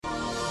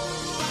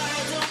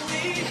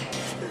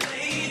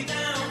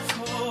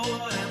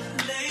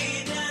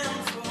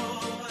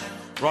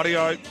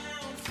Rightio,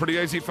 pretty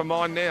easy for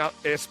mine now.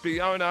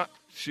 Espiona,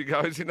 she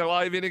goes in the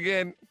lave in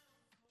again.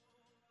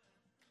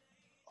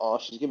 Oh,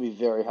 she's going to be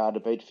very hard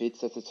to beat,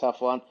 Fitz. That's a tough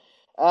one.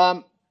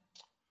 I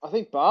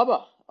think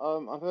Barber.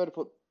 I'm happy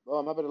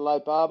to lay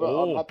Barber. I'm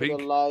Oh, happy to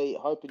big, lay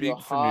Hope in Your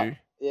big from Heart. you.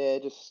 Yeah,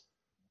 just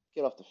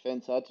get off the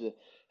fence. I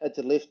had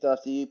to lift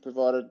after you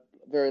provided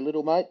very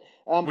little, mate.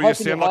 Well, you Hope in Your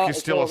sound like Heart you're as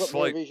still well.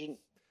 asleep.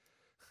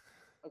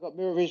 I've got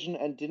Mirror Vision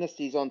and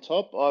Dynasties on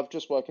top. I've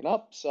just woken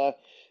up, so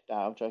no,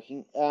 I'm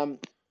joking.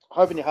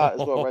 Hope in Your Heart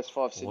as well. Race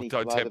 5 Sydney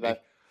for later Don't tempt me. though.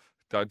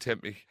 Don't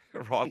tempt me.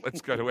 Right,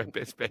 let's go to our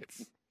best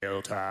bets.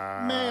 Mail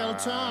time.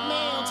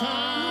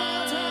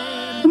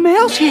 The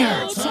mail's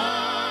here.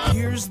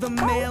 Here's the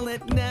mail,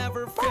 it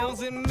never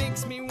fails. It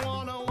makes me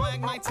wanna wag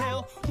my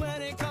tail.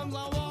 When it comes,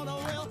 I wanna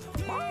will.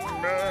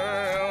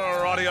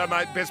 Rightio,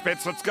 mate. Best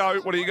bets. Let's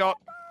go. What do you got?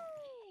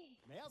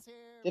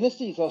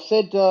 Dynasties. I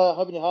said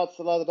Hope in Your Heart's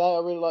the other day. I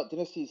really like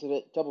Dynasties at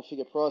a double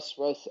figure price.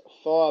 Race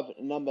 5,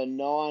 number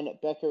 9.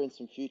 Back her in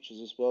some futures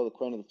as well, the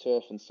Queen of the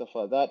Turf and stuff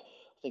like that.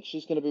 I think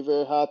she's going to be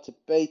very hard to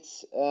beat.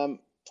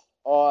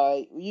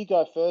 You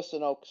go first,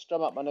 and I'll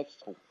strum up my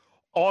next call.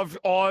 I've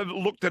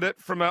looked at it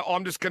from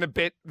I'm just going to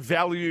bet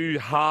value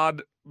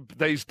hard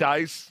these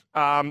days.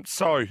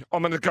 So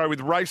I'm going to go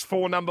with race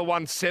 4, number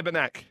 1,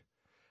 Sebenak.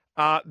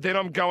 Then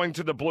I'm going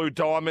to the Blue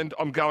Diamond.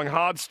 I'm going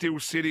hard Steel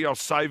City. I'll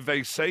save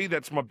VC.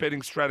 That's my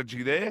betting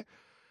strategy there.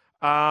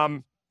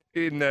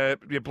 In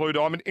the Blue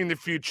Diamond. In the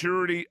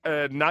Futurity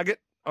Nugget,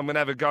 I'm going to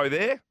have a go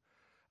there.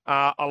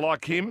 I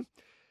like him.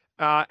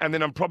 And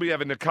then I'm probably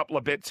having a couple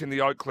of bets in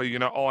the Oakley,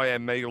 I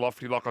Am Me,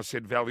 Lofty, like I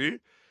said, value.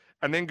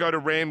 And then go to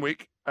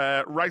Randwick.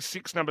 Race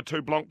 6, number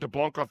 2, Blanc de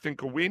Blanc, I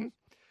think will win.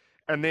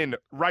 And then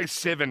race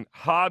 7,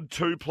 hard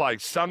 2 play,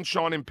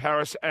 Sunshine in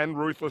Paris and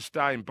Ruthless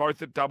Dame,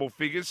 both at double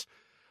figures.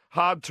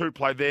 Hard 2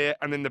 play there.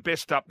 And then the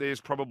best up there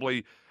is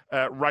probably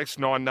race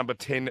 9, number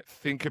 10,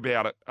 Think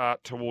About It,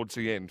 towards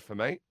the end for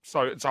me.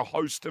 So it's a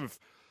host of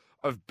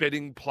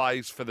betting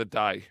plays for the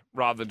day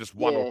rather than just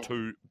one or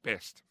two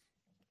best.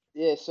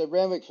 Yeah, so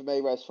Randwick for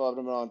me, race 5,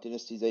 number 9,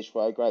 Dynasties each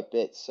way, great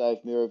bet,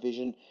 save Mirror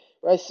Vision.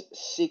 Race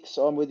 6,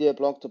 I'm with you,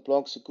 Blanc de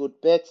Blanc's a good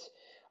bet.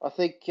 I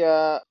think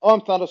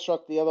I'm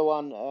Thunderstruck, the other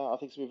one, I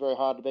think it's going to be very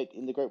hard to beat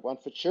in the Group 1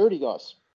 Futurity, guys.